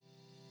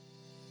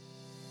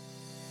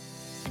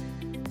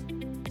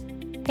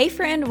Hey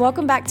friend,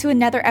 welcome back to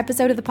another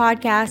episode of the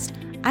podcast.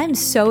 I'm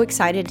so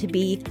excited to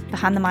be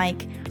behind the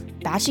mic,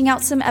 batching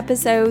out some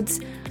episodes.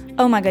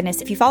 Oh my goodness,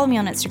 if you follow me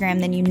on Instagram,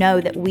 then you know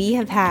that we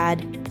have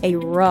had a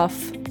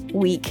rough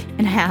week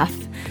and a half.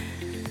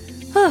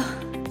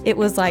 It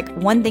was like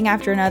one thing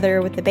after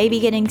another with the baby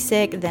getting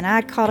sick, then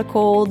I caught a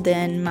cold,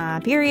 then my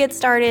period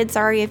started.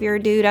 Sorry if you're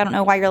a dude, I don't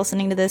know why you're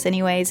listening to this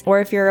anyways, or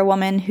if you're a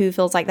woman who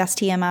feels like that's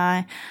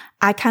TMI.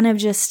 I'm kind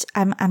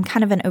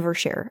of an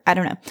overshare. I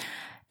don't know.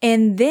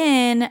 And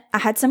then I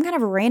had some kind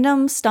of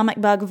random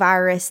stomach bug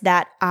virus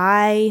that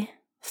I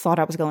thought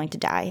I was going to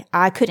die.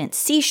 I couldn't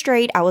see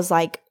straight. I was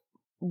like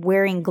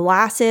wearing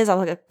glasses. I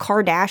was like a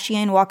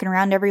Kardashian walking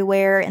around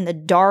everywhere in the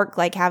dark,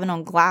 like having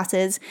on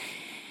glasses.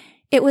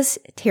 It was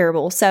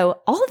terrible.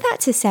 So all of that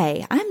to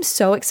say, I'm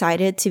so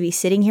excited to be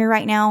sitting here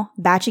right now,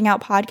 batching out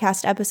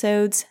podcast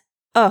episodes.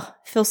 It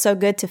feels so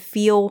good to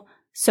feel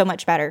so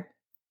much better.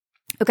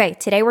 Okay,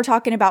 today we're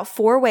talking about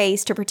 4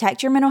 ways to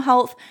protect your mental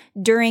health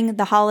during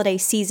the holiday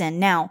season.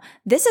 Now,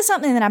 this is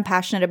something that I'm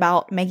passionate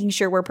about, making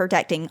sure we're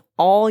protecting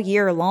all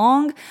year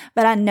long,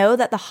 but I know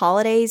that the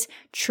holidays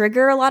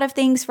trigger a lot of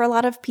things for a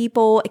lot of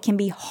people. It can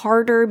be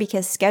harder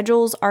because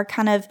schedules are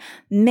kind of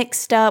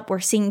mixed up. We're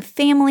seeing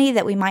family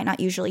that we might not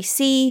usually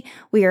see.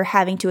 We are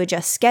having to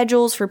adjust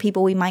schedules for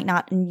people we might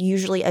not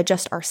usually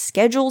adjust our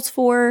schedules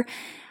for.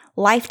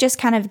 Life just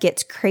kind of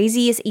gets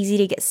crazy. It's easy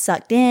to get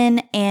sucked in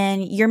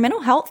and your mental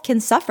health can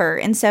suffer.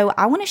 And so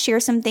I want to share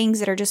some things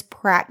that are just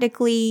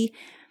practically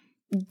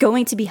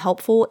going to be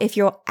helpful if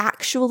you'll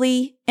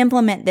actually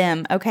implement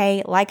them.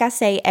 Okay. Like I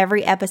say,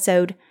 every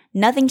episode,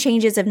 nothing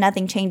changes if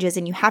nothing changes.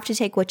 And you have to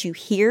take what you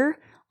hear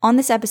on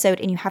this episode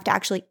and you have to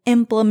actually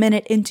implement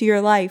it into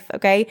your life.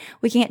 Okay.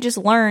 We can't just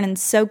learn and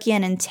soak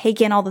in and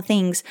take in all the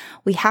things.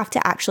 We have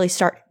to actually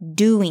start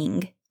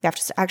doing. We have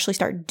to actually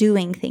start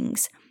doing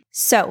things.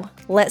 So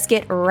let's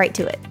get right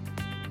to it.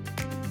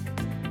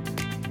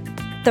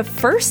 The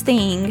first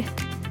thing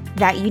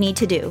that you need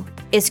to do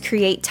is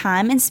create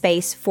time and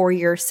space for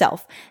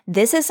yourself.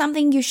 This is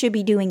something you should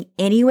be doing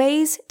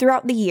anyways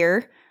throughout the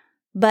year,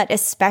 but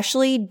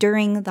especially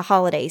during the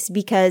holidays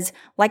because,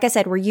 like I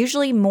said, we're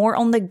usually more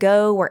on the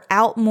go, we're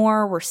out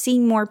more, we're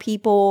seeing more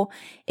people.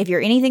 If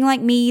you're anything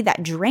like me,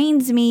 that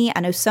drains me.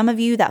 I know some of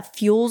you that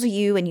fuels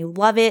you and you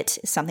love it.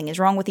 Something is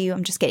wrong with you.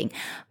 I'm just kidding.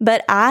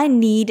 But I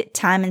need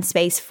time and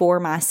space for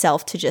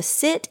myself to just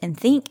sit and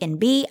think and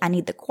be. I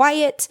need the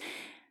quiet.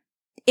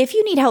 If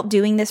you need help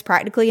doing this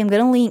practically, I'm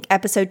going to link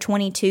episode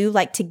 22,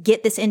 to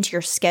get this into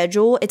your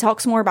schedule. It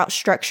talks more about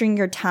structuring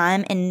your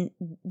time and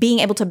being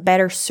able to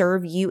better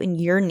serve you and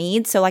your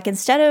needs. So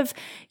instead of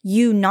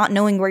you not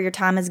knowing where your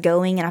time is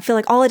going, and I feel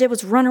like all I did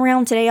was run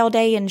around today all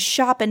day and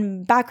shop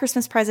and buy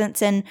Christmas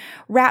presents and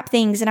wrap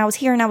things, and I was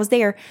here and I was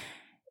there.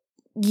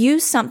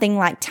 Use something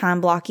like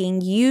time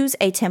blocking. Use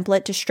a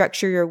template to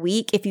structure your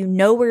week. If you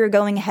know where you're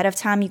going ahead of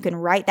time, you can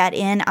write that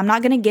in. I'm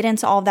not going to get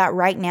into all of that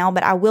right now,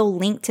 but I will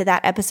link to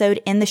that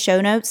episode in the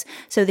show notes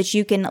so that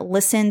you can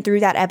listen through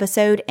that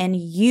episode and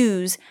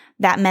use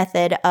that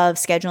method of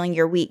scheduling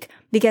your week.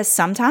 Because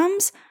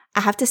sometimes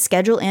I have to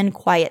schedule in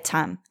quiet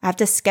time. I have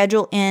to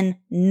schedule in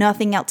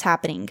nothing else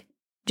happening.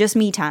 Just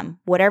me time,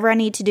 whatever I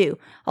need to do.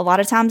 A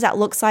lot of times that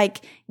looks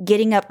like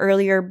getting up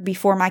earlier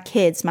before my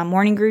kids. My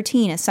morning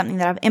routine is something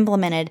that I've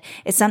implemented.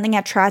 It's something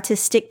I try to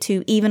stick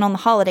to even on the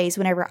holidays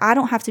whenever I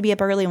don't have to be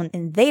up early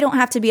and they don't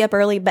have to be up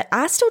early, but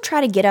I still try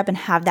to get up and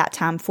have that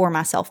time for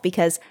myself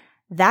because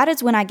that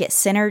is when I get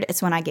centered.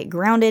 It's when I get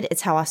grounded.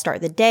 It's how I start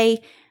the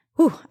day.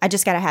 I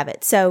just got to have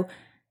it. So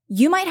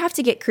you might have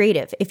to get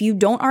creative. If you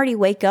don't already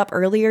wake up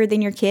earlier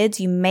than your kids,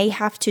 you may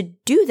have to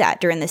do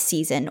that during this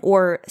season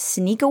or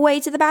sneak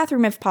away to the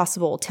bathroom if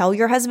possible. Tell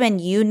your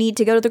husband you need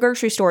to go to the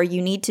grocery store. You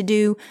need to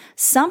do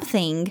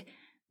something,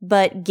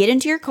 but get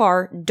into your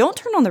car. Don't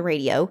turn on the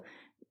radio.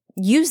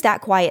 Use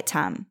that quiet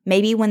time.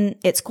 Maybe when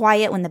it's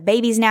quiet, when the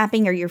baby's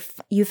napping or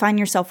you find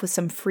yourself with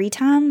some free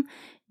time,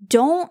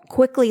 don't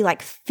quickly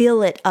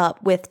fill it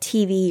up with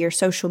TV or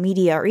social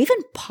media or even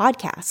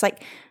podcasts.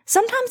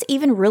 Sometimes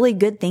even really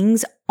good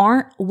things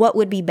aren't what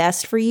would be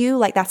best for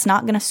you. That's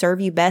not going to serve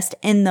you best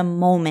in the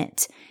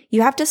moment.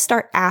 You have to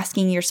start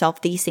asking yourself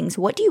these things.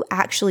 What do you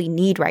actually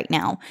need right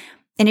now?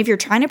 And if you're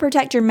trying to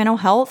protect your mental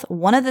health,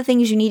 one of the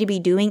things you need to be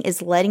doing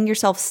is letting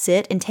yourself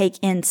sit and take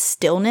in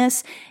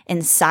stillness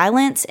and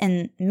silence.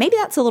 And maybe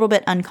that's a little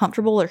bit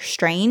uncomfortable or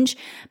strange,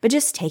 but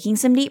just taking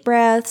some deep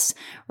breaths,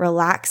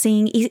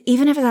 relaxing.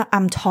 Even if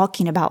I'm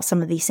talking about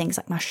some of these things,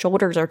 my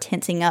shoulders are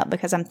tensing up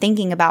because I'm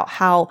thinking about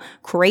how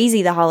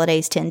crazy the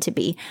holidays tend to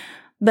be.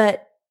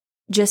 But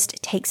just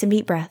take some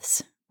deep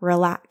breaths,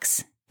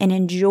 relax, and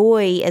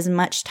enjoy as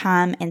much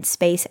time and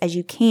space as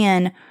you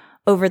can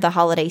over the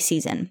holiday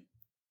season.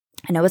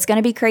 I know it's going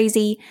to be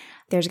crazy.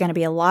 There's going to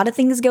be a lot of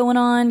things going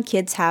on.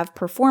 Kids have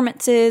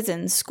performances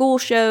and school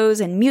shows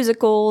and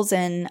musicals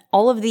and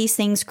all of these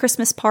things,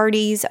 Christmas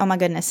parties. Oh my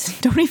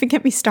goodness, don't even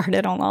get me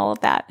started on all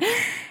of that.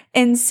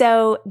 And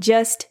so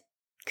just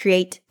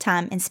create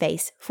time and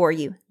space for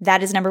you.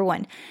 That is number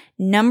 1.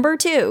 Number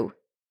 2,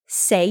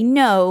 say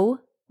no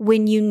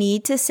when you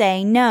need to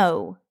say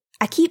no.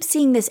 I keep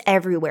seeing this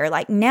everywhere.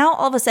 Like now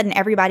all of a sudden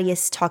everybody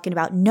is talking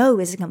about no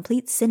is a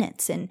complete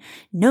sentence and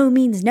no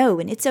means no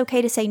and it's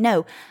okay to say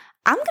no.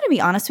 I'm going to be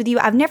honest with you.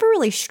 I've never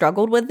really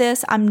struggled with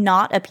this. I'm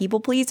not a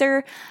people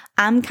pleaser.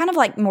 I'm kind of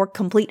like more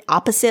complete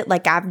opposite.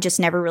 Like I've just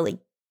never really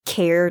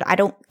cared. I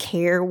don't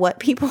care what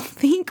people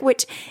think,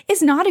 which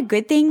is not a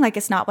good thing. Like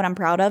it's not what I'm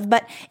proud of,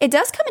 but it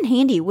does come in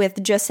handy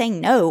with just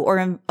saying no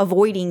or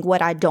avoiding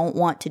what I don't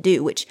want to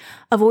do, which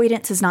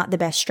avoidance is not the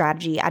best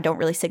strategy. I don't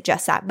really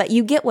suggest that, but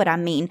you get what I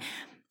mean.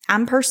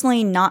 I'm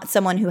personally not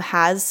someone who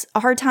has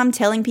a hard time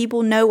telling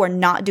people no or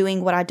not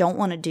doing what I don't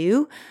want to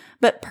do.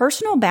 But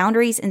personal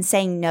boundaries and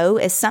saying no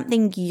is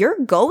something you're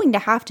going to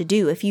have to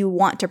do if you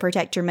want to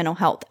protect your mental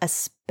health,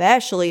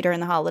 especially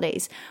during the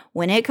holidays.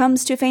 When it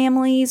comes to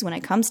families, when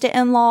it comes to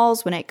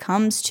in-laws, when it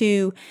comes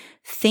to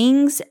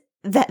things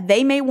that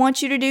they may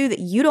want you to do that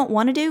you don't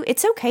want to do,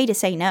 it's okay to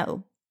say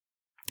no.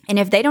 And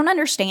if they don't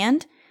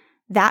understand,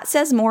 that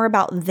says more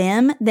about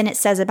them than it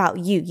says about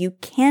you. You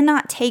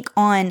cannot take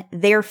on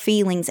their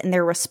feelings and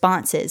their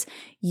responses.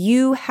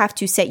 You have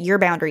to set your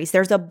boundaries.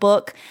 There's a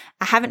book.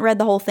 I haven't read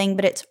the whole thing,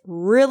 but it's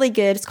really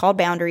good. It's called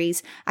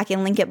Boundaries. I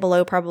can link it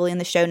below probably in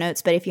the show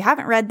notes. But if you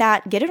haven't read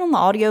that, get it on the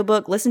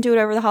audiobook, listen to it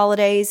over the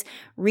holidays,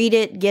 read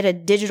it, get a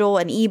digital,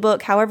 an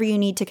ebook, however you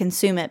need to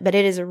consume it. But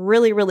it is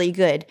really, really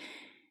good.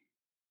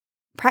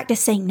 Practice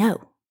saying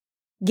no.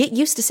 Get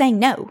used to saying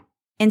no.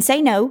 And say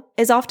no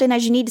as often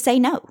as you need to say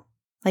no.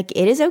 Like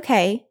it is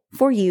okay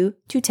for you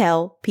to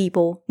tell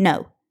people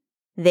no.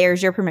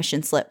 There's your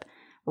permission slip.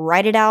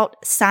 Write it out,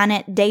 sign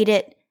it, date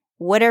it,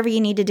 whatever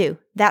you need to do.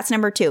 That's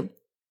number 2.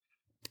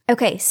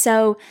 Okay,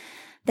 so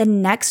the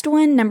next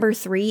one, number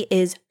 3,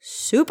 is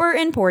super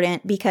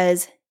important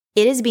because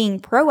it is being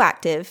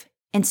proactive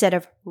instead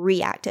of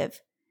reactive.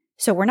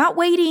 So we're not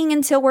waiting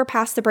until we're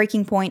past the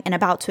breaking point and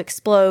about to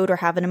explode or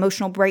have an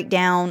emotional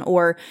breakdown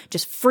or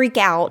just freak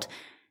out.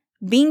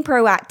 Being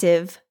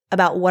proactive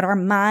about what our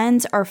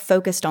minds are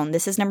focused on.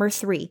 This is number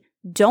 3.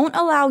 Don't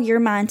allow your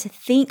mind to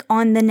think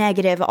on the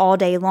negative all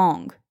day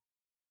long.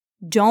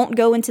 Don't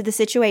go into the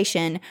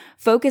situation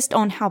focused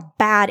on how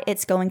bad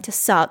it's going to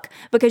suck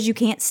because you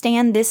can't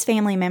stand this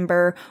family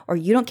member or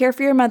you don't care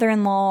for your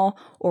mother-in-law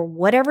or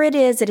whatever it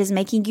is that is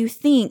making you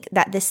think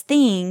that this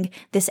thing,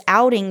 this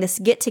outing, this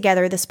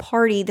get-together, this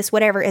party, this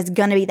whatever is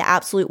going to be the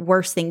absolute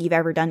worst thing you've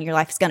ever done in your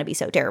life. It's going to be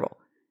so terrible.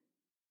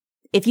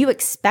 If you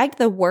expect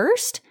the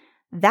worst,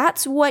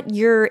 that's what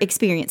your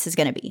experience is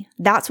going to be.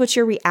 That's what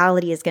your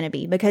reality is going to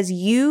be because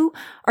you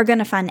are going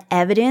to find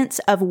evidence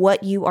of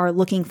what you are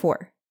looking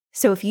for.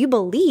 So if you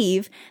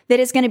believe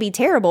that it's going to be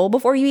terrible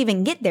before you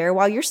even get there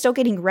while you're still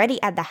getting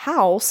ready at the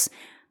house,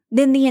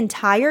 then the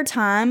entire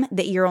time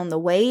that you're on the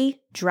way,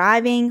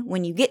 driving,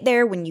 when you get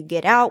there, when you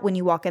get out, when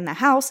you walk in the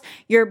house,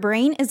 your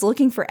brain is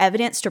looking for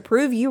evidence to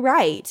prove you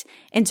right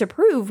and to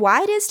prove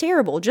why it is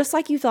terrible, just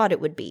like you thought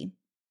it would be.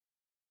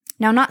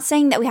 Now, I'm not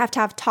saying that we have to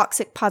have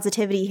toxic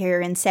positivity here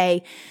and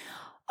say,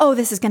 oh,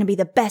 this is going to be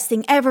the best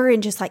thing ever,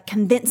 and just like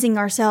convincing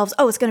ourselves,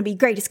 oh, it's going to be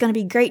great, it's going to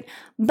be great.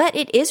 But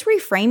it is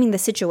reframing the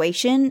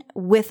situation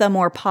with a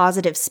more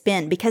positive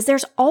spin because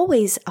there's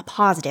always a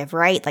positive,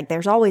 right? Like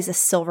there's always a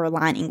silver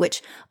lining,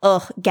 which,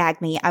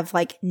 gag me. I've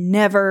like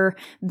never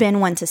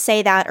been one to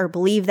say that or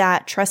believe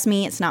that. Trust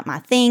me, it's not my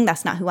thing.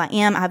 That's not who I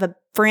am. I have a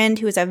friend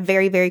who is a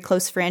very, very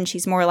close friend.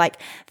 She's more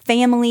like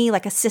family,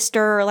 like a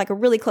sister or like a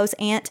really close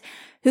aunt,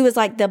 who is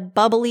like the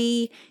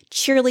bubbly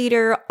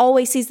cheerleader,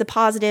 always sees the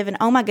positive. And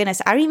oh my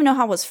goodness, I don't even know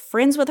how I was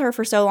friends with her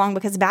for so long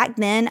because back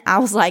then I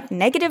was like,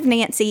 negative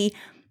Nancy,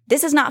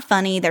 this is not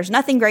funny. There's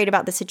nothing great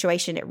about the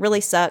situation. It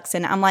really sucks.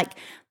 And I'm like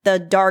the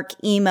dark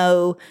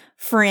emo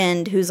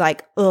friend who's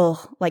like,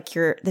 like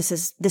this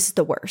is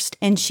the worst.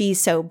 And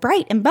she's so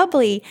bright and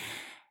bubbly.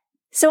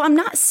 So I'm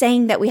not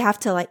saying that we have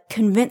to like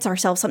convince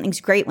ourselves something's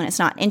great when it's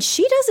not. And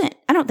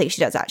I don't think she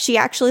does that. She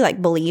actually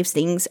like believes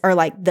things are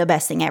like the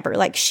best thing ever.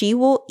 Like she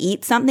will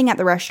eat something at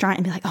the restaurant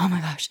and be like, oh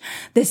my gosh,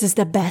 this is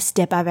the best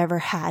dip I've ever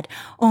had.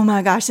 Oh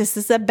my gosh, this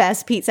is the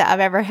best pizza I've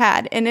ever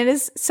had. And it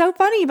is so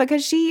funny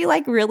because she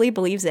like really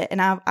believes it.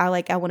 And I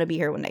want to be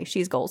here one day.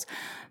 She's goals.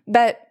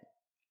 But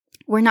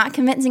we're not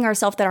convincing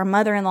ourselves that our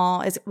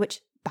mother-in-law is,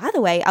 which by the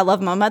way, I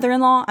love my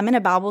mother-in-law. I'm in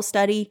a Bible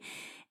study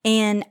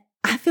and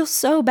I feel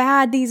so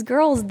bad. These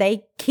girls,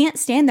 they can't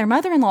stand their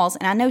mother-in-laws.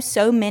 And I know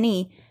so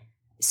many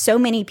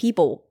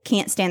people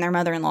can't stand their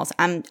mother-in-laws.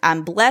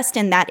 I'm blessed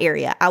in that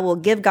area. I will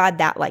give God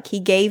that. Like he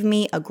gave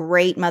me a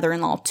great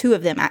mother-in-law, 2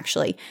 of them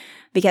actually,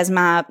 because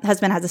my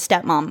husband has a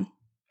stepmom.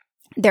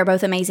 They're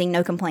both amazing,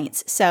 no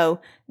complaints.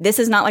 So this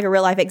is not like a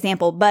real life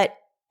example, but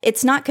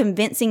it's not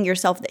convincing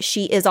yourself that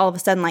she is all of a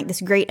sudden like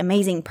this great,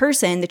 amazing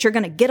person that you're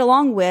going to get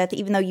along with,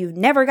 even though you've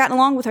never gotten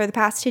along with her the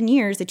past 10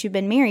 years that you've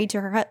been married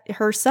to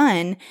her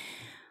son.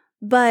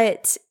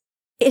 But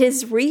it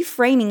is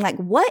reframing like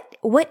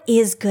what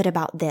is good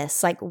about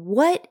this? Like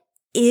what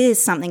is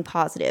something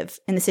positive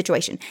in the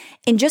situation?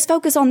 And just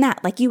focus on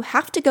that. Like you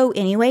have to go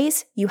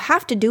anyways. You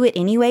have to do it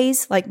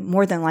anyways. Like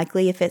more than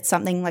likely if it's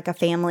something like a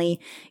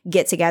family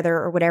get together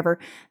or whatever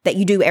that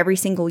you do every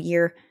single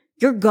year.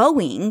 you're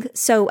going.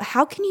 So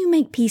how can you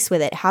make peace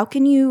with it? How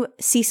can you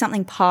see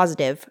something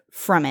positive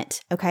from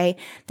it? Okay.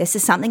 This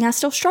is something I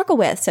still struggle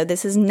with. So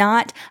this is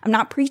not, I'm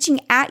not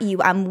preaching at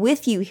you. I'm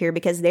with you here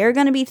because there are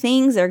going to be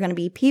things, there are going to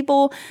be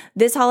people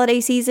this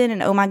holiday season.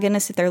 And oh my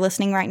goodness, if they're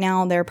listening right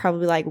now, they're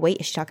probably like, wait,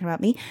 is she talking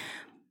about me?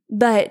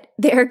 But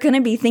there are going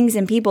to be things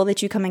and people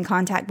that you come in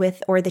contact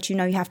with or that you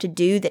know you have to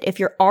do that if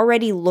you're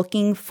already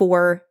looking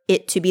for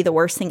it to be the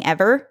worst thing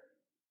ever,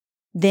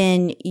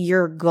 then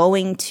you're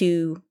going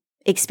to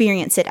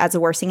experience it as the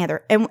worst thing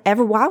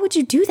ever. Why would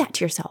you do that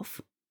to yourself?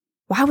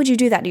 Why would you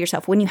do that to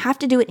yourself? When you have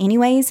to do it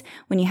anyways,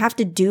 when you have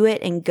to do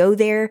it and go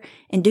there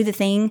and do the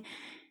thing,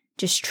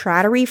 just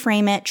try to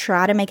reframe it,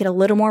 try to make it a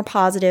little more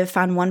positive,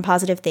 find one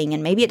positive thing.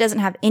 And maybe it doesn't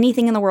have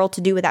anything in the world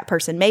to do with that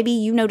person. Maybe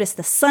you notice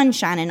the sun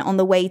shining on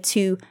the way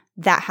to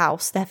that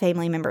house, that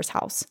family member's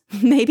house.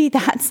 Maybe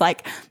that's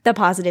like the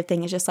positive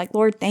thing is just like,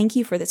 Lord, thank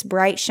you for this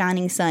bright,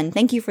 shining sun.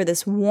 Thank you for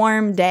this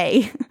warm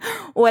day,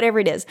 whatever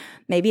it is.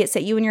 Maybe it's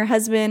that you and your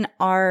husband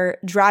are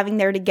driving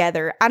there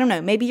together. I don't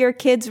know. Maybe your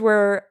kids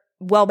were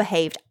well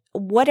behaved,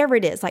 whatever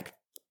it is. Like,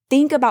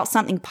 think about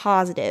something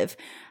positive.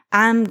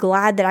 I'm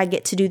glad that I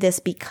get to do this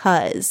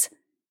because,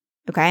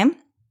 okay?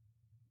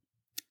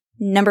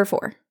 Number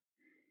 4,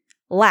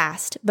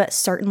 last but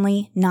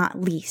certainly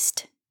not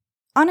least.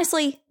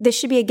 Honestly, this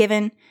should be a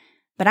given,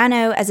 but I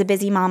know as a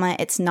busy mama,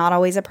 it's not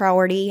always a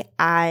priority.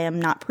 I am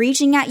not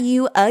preaching at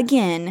you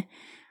again.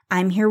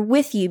 I'm here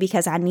with you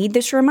because I need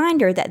this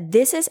reminder that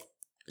this is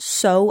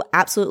so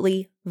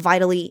absolutely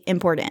vitally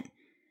important.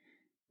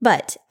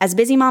 But as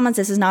busy mamas,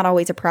 this is not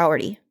always a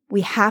priority.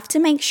 We have to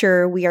make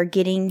sure we are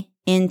getting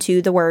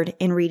into the Word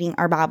and reading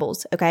our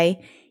Bibles,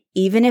 okay?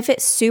 Even if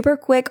it's super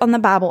quick on the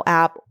Bible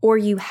app or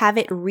you have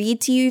it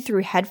read to you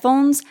through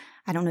headphones.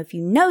 I don't know if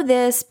you know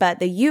this, but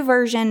the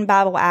YouVersion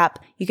Bible app,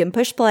 you can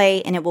push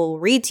play and it will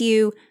read to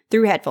you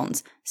through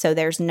headphones. So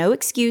there's no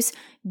excuse.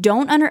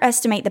 Don't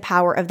underestimate the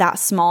power of that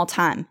small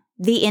time.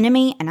 The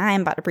enemy, and I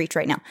am about to preach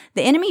right now,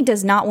 the enemy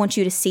does not want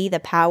you to see the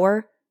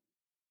power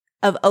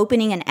of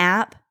opening an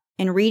app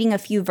and reading a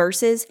few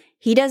verses.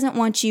 He doesn't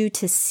want you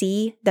to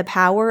see the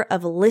power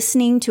of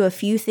listening to a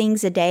few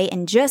things a day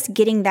and just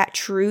getting that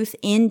truth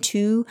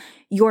into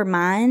your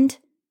mind.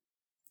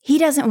 He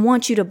doesn't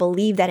want you to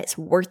believe that it's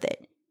worth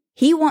it.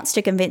 He wants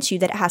to convince you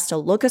that it has to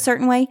look a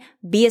certain way,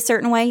 be a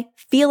certain way,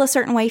 feel a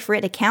certain way for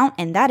it to count,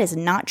 and that is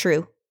not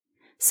true.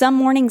 Some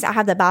mornings I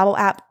have the Bible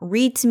app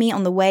read to me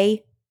on the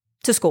way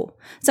to school.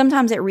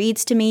 Sometimes it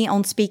reads to me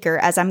on speaker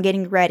as I'm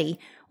getting ready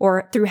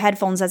or through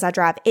headphones as I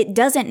drive. It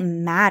doesn't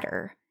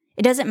matter.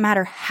 It doesn't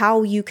matter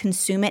how you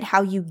consume it,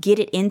 how you get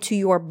it into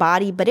your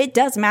body, but it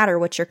does matter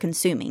what you're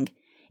consuming.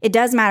 It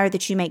does matter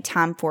that you make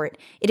time for it.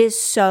 It is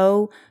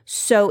so,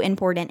 so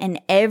important. And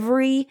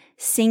every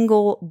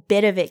single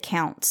bit of it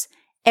counts.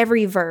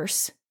 Every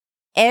verse,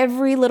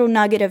 every little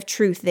nugget of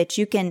truth that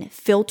you can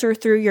filter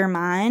through your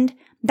mind.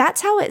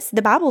 That's how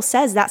the Bible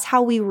says that's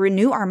how we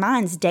renew our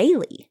minds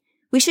daily.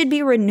 We should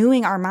be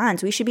renewing our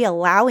minds. We should be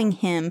allowing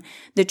Him,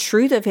 the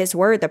truth of His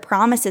word, the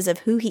promises of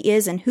who He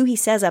is and who He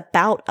says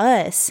about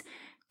us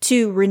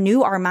to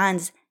renew our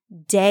minds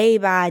day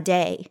by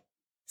day.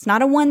 It's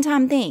not a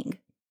one-time thing.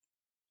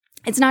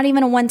 It's not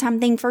even a one-time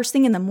thing first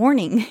thing in the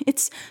morning.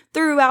 It's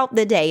throughout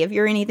the day if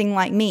you're anything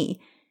like me.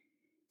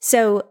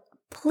 So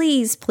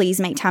please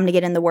make time to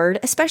get in the Word,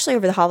 especially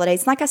over the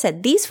holidays. Like I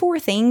said, these 4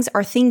 things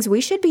are things we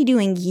should be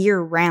doing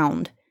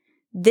year-round.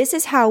 This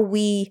is how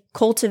we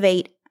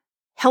cultivate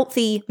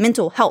healthy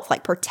mental health,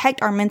 like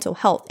protect our mental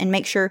health and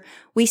make sure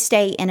we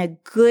stay in a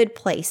good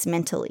place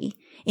mentally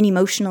and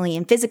emotionally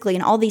and physically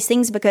and all these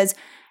things, because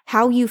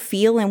how you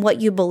feel and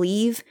what you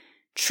believe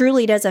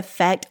truly does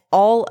affect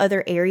all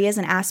other areas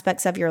and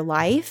aspects of your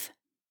life.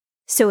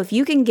 So if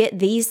you can get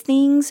these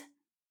things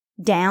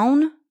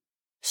down,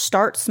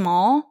 start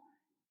small,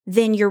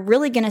 then you're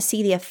really going to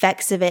see the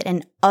effects of it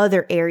in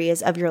other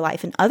areas of your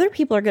life. And other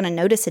people are going to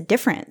notice a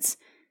difference.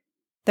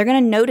 They're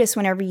going to notice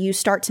whenever you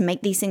start to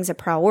make these things a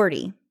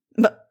priority,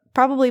 but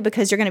probably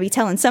because you're going to be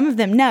telling some of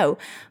them no,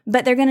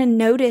 but they're going to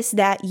notice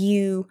that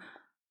you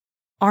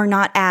are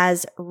not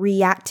as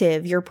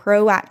reactive, you're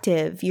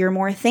proactive, you're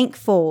more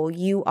thankful,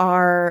 you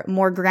are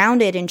more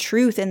grounded in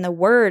truth in the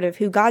word of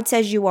who God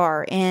says you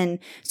are. And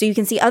so you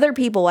can see other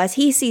people as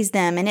He sees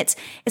them. And it's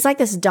like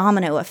this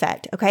domino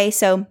effect. Okay.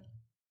 So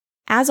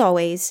as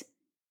always,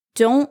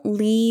 don't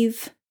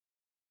leave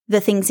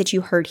the things that you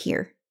heard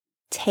here.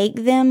 Take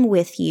them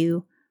with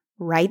you,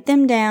 write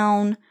them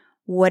down,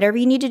 whatever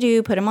you need to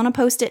do, put them on a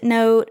Post-it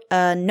note,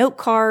 a note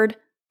card,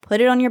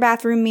 put it on your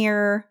bathroom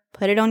mirror,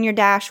 put it on your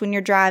dash when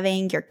you're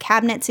driving, your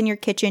cabinets in your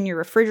kitchen, your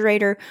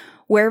refrigerator,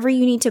 wherever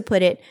you need to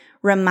put it.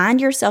 Remind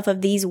yourself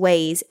of these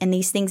ways and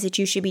these things that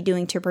you should be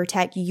doing to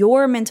protect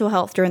your mental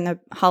health during the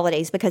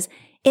holidays, because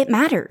it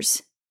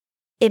matters.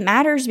 It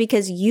matters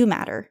because you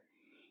matter.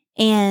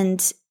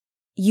 And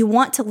you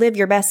want to live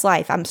your best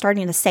life. I'm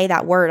starting to say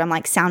that word. I'm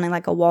like sounding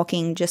like a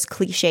walking just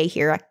cliche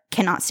here. I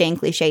cannot stand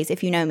cliches.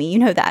 If you know me, you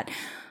know that.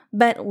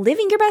 But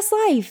living your best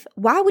life,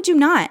 why would you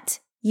not?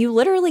 You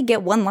literally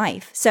get one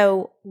life.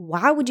 So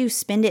why would you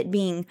spend it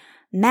being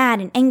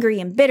mad and angry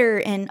and bitter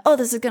and, oh,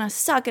 this is going to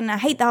suck and I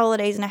hate the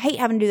holidays and I hate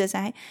having to do this.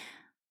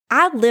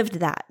 I lived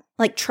that.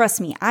 Like, trust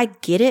me, I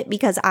get it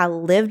because I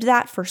lived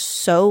that for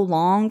so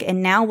long.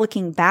 And now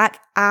looking back,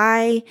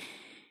 I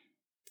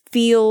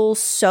feel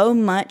so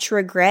much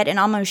regret and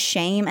almost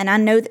shame. And I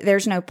know that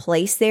there's no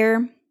place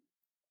there.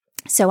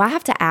 So I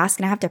have to ask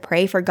and I have to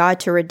pray for God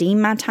to redeem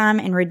my time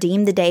and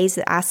redeem the days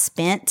that I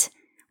spent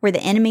where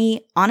the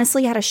enemy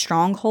honestly had a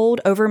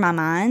stronghold over my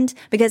mind,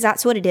 because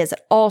that's what it is.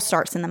 It all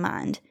starts in the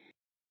mind.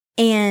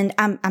 And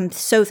I'm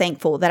so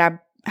thankful that I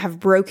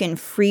have broken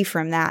free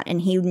from that,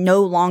 and he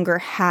no longer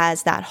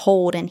has that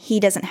hold, and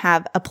he doesn't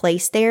have a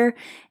place there.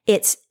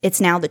 It's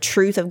now the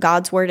truth of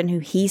God's word and who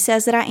he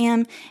says that I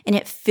am, and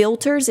it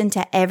filters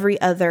into every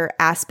other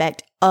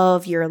aspect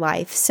of your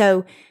life.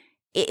 So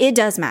it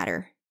does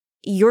matter.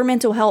 Your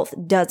mental health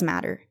does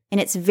matter, and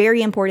it's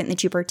very important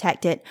that you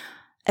protect it,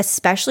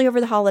 especially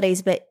over the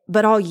holidays,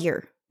 but all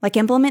year. Like,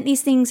 implement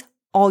these things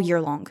all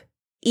year long,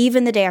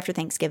 even the day after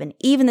Thanksgiving,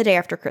 even the day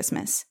after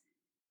Christmas.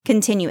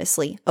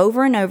 Continuously,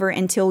 over and over,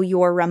 until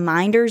your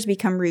reminders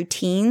become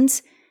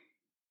routines.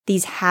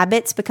 These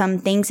habits become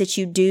things that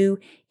you do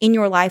in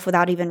your life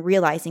without even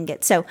realizing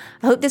it. So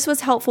I hope this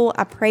was helpful.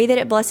 I pray that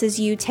it blesses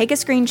you. Take a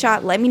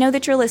screenshot. Let me know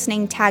that you're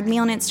listening. Tag me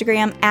on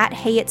Instagram at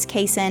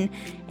HeyIt'sKaysen.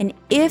 And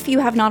if you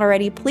have not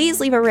already, please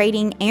leave a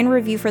rating and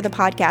review for the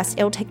podcast.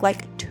 It'll take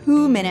like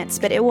 2 minutes,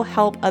 but it will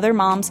help other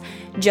moms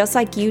just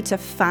like you to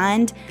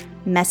find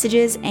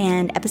messages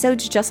and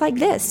episodes just like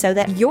this, so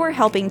that you're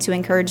helping to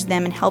encourage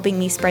them and helping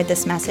me spread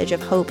this message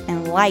of hope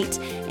and light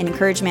and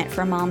encouragement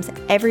for moms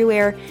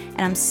everywhere.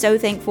 And I'm so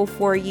thankful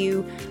for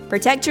you.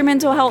 Protect your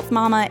mental health,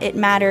 mama. It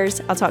matters.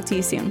 I'll talk to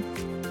you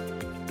soon.